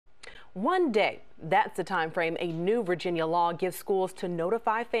1 day, that's the time frame a new Virginia law gives schools to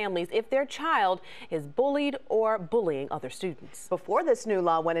notify families if their child is bullied or bullying other students. Before this new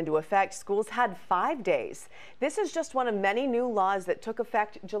law went into effect, schools had 5 days. This is just one of many new laws that took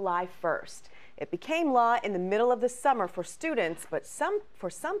effect July 1st. It became law in the middle of the summer for students, but for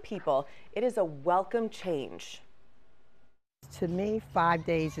some people, it is a welcome change. To me, 5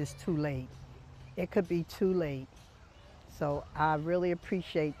 days is too late. It could be too late. So I really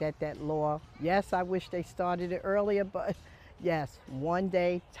appreciate that law. Yes, I wish they started it earlier, but yes, 1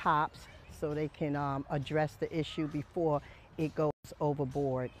 day tops so they can address the issue before it goes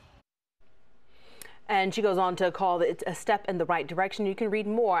overboard. And she goes on to call it a step in the right direction. You can read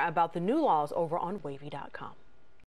more about the new laws over on WAVY.com.